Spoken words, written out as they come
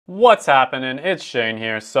What's happening? It's Shane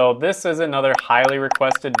here. So this is another highly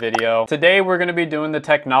requested video. Today we're going to be doing the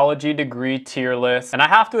technology degree tier list. And I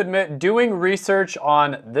have to admit, doing research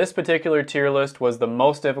on this particular tier list was the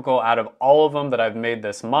most difficult out of all of them that I've made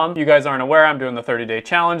this month. If you guys aren't aware, I'm doing the 30-day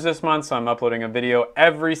challenge this month, so I'm uploading a video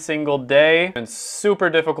every single day. It's been super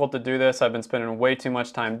difficult to do this. I've been spending way too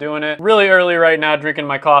much time doing it. Really early right now drinking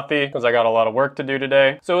my coffee because I got a lot of work to do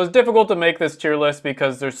today. So it was difficult to make this tier list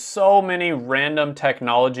because there's so many random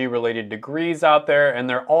technology related degrees out there and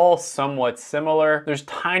they're all somewhat similar. There's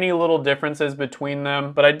tiny little differences between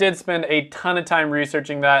them, but I did spend a ton of time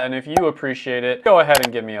researching that, and if you appreciate it, go ahead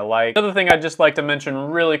and give me a like. Another thing I'd just like to mention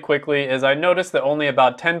really quickly is I noticed that only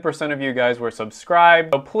about 10% of you guys were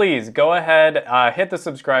subscribed, so please go ahead, hit the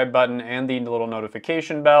subscribe button and the little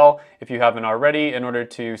notification bell if you haven't already, in order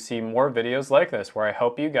to see more videos like this where I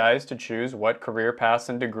help you guys to choose what career paths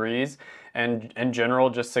and degrees and in general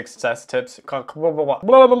just success tips.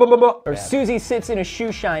 Or Susie sits in a shoe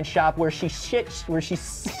shine shop where she sits.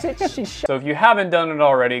 So if you haven't done it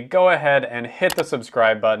already, go ahead and hit the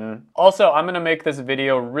subscribe button. Also, I'm gonna make this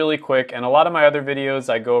video really quick, and a lot of my other videos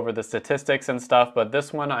I go over the statistics and stuff, but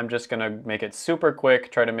this one I'm just gonna make it super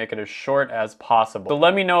quick, try to make it as short as possible. So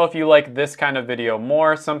let me know if you like this kind of video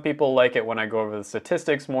more. Some people like it when I go over the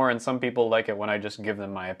statistics more, and some people like it when I just give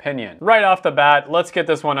them my opinion. Right off the bat, let's get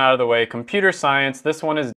this one out of the way. Computer science, this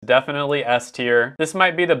one is definitely S tier. This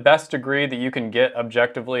might be the best degree that you can get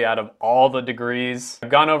objectively out of all the degrees.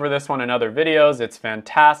 I've gone over this one in other videos. It's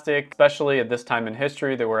fantastic, especially at this time in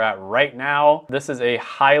history that we're at right now. This is a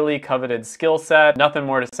highly coveted skill set. Nothing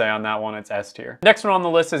more to say on that one, it's S tier. Next one on the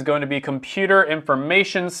list is going to be computer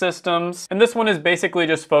information systems. And this one is basically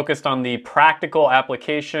just focused on the practical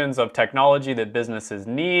applications of technology that businesses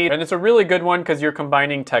need. And it's a really good one because you're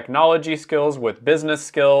combining technology skills with business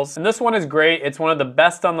skills. And this one is great. It's one of the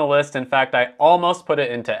best on the list. In fact, I almost put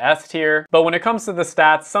it into S tier. But when it comes to the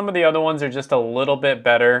stats, some of the other ones are just a little bit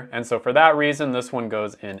better. And so for that reason, this one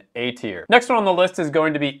goes in A tier. Next one on the list is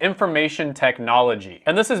going to be information technology.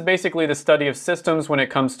 And this is basically the study of systems when it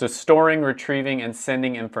comes to storing, retrieving, and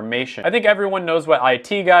sending information. I think everyone knows what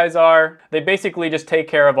IT guys are. They basically just take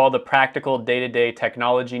care of all the practical day-to-day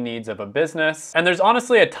technology needs of a business. And there's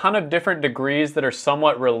honestly a ton of different degrees that are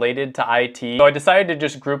somewhat related to IT. So I decided to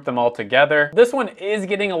just group them all together. This one is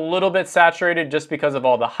getting a little bit saturated just because of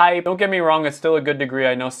all the hype. Don't get me wrong, it's still a good degree.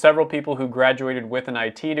 I know several people who graduated with an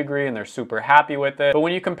IT degree and they're super happy with it. But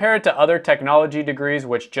when you compare it to other technology degrees,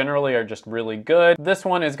 which generally are just really good, this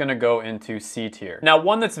one is gonna go into C tier. Now,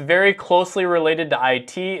 one that's very closely related to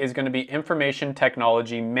IT is gonna be information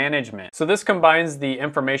technology management. So this combines the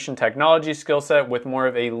information technology skill set with more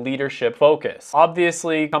of a leadership focus.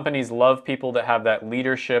 Obviously, companies love people that have that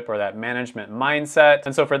leadership or that management mindset.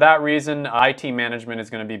 And so for that reason, IT management is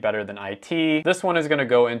going to be better than IT. This one is going to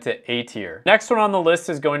go into A tier. Next one on the list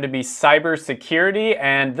is going to be cybersecurity,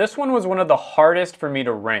 and this one was one of the hardest for me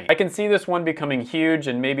to rank. I can see this one becoming huge,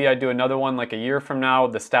 and maybe I do another one like a year from now,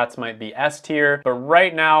 the stats might be S tier, but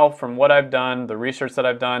right now, from what I've done, the research that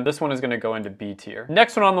I've done, this one is going to go into B tier.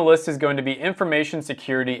 Next one on the list is going to be information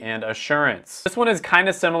security and assurance. This one is kind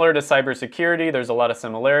of similar to cybersecurity. There's a lot of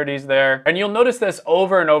similarities there, and you'll notice this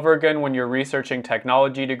over and over again when you're researching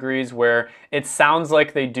technology degrees, where it sounds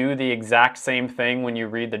like they do the exact same thing when you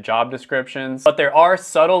read the job descriptions, but there are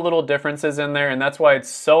subtle little differences in there, and that's why it's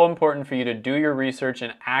so important for you to do your research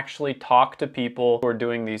and actually talk to people who are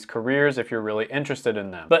doing these careers if you're really interested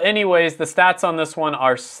in them. But anyways, the stats on this one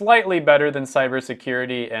are slightly better than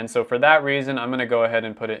cybersecurity, and so for that reason, I'm gonna go ahead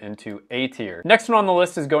and put it into A tier. Next one on the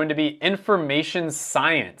list is going to be information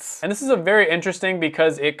science. And this is a very interesting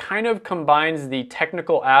because it kind of combines the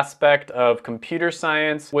technical aspect of computer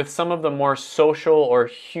science with some of the more social or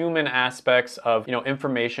human aspects of,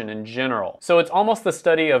 information in general. So it's almost the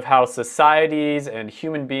study of how societies and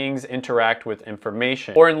human beings interact with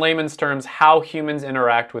information, or in layman's terms, how humans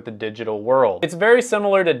interact with the digital world. It's very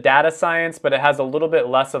similar to data science, but it has a little bit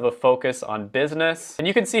less of a focus on business. And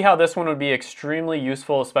you can see how this one would be extremely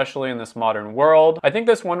useful, especially in this modern world. I think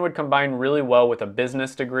this one would combine really well with a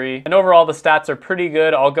business degree. And overall, the stats are pretty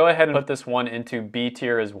good. I'll go ahead and put this one into B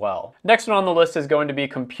tier as well. Next one on the list is going to be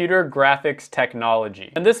computer graphics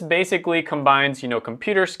technology. And this basically combines,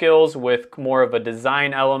 computer skills with more of a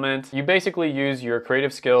design element. You basically use your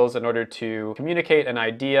creative skills in order to communicate an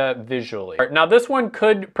idea visually. Now, this one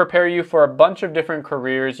could prepare you for a bunch of different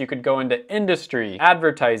careers. You could go into industry,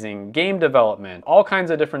 advertising, game development, all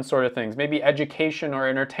kinds of different sort of things, maybe education or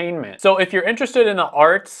entertainment. So if you're interested in the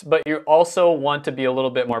arts, but you also want to be a little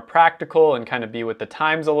bit more practical and kind of be with the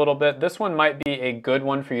times a little bit, this one might be a good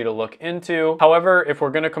one for you to look into. However, if we're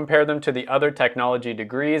going going to compare them to the other technology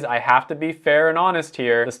degrees, I have to be fair and honest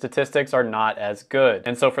here. The statistics are not as good.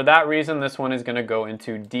 And so for that reason, this one is going to go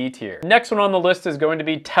into D tier. Next one on the list is going to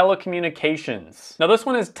be telecommunications. Now this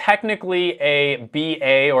one is technically a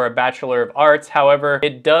BA or a Bachelor of Arts. However,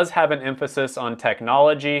 it does have an emphasis on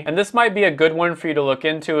technology. And this might be a good one for you to look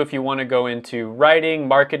into if you want to go into writing,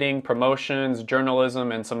 marketing, promotions,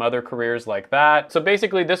 journalism, and some other careers like that. So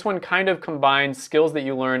basically this one kind of combines skills that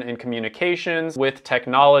you learn in communications with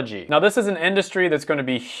technology. Now this is an industry that's going to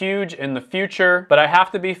be huge in the future, but I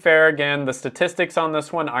have to be fair again, the statistics on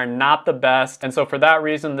this one are not the best. And so for that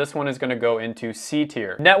reason, this one is going to go into C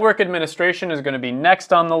tier. Network administration is going to be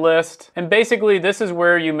next on the list. And basically this is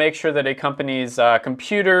where you make sure that a company's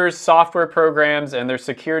computers, software programs, and their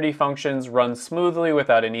security functions run smoothly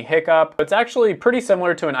without any hiccup. It's actually pretty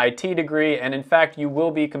similar to an IT degree, and in fact, you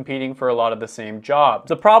will be competing for a lot of the same jobs.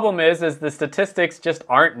 The problem is the statistics just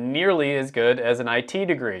aren't nearly as good as an IT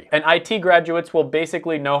degree. And IT graduates will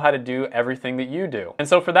basically know how to do everything that you do. And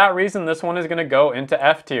so for that reason, this one is going to go into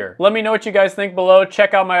F tier. Let me know what you guys think below.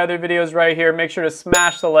 Check out my other videos right here. Make sure to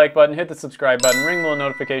smash the like button, hit the subscribe button, ring the little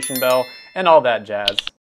notification bell, and all that jazz.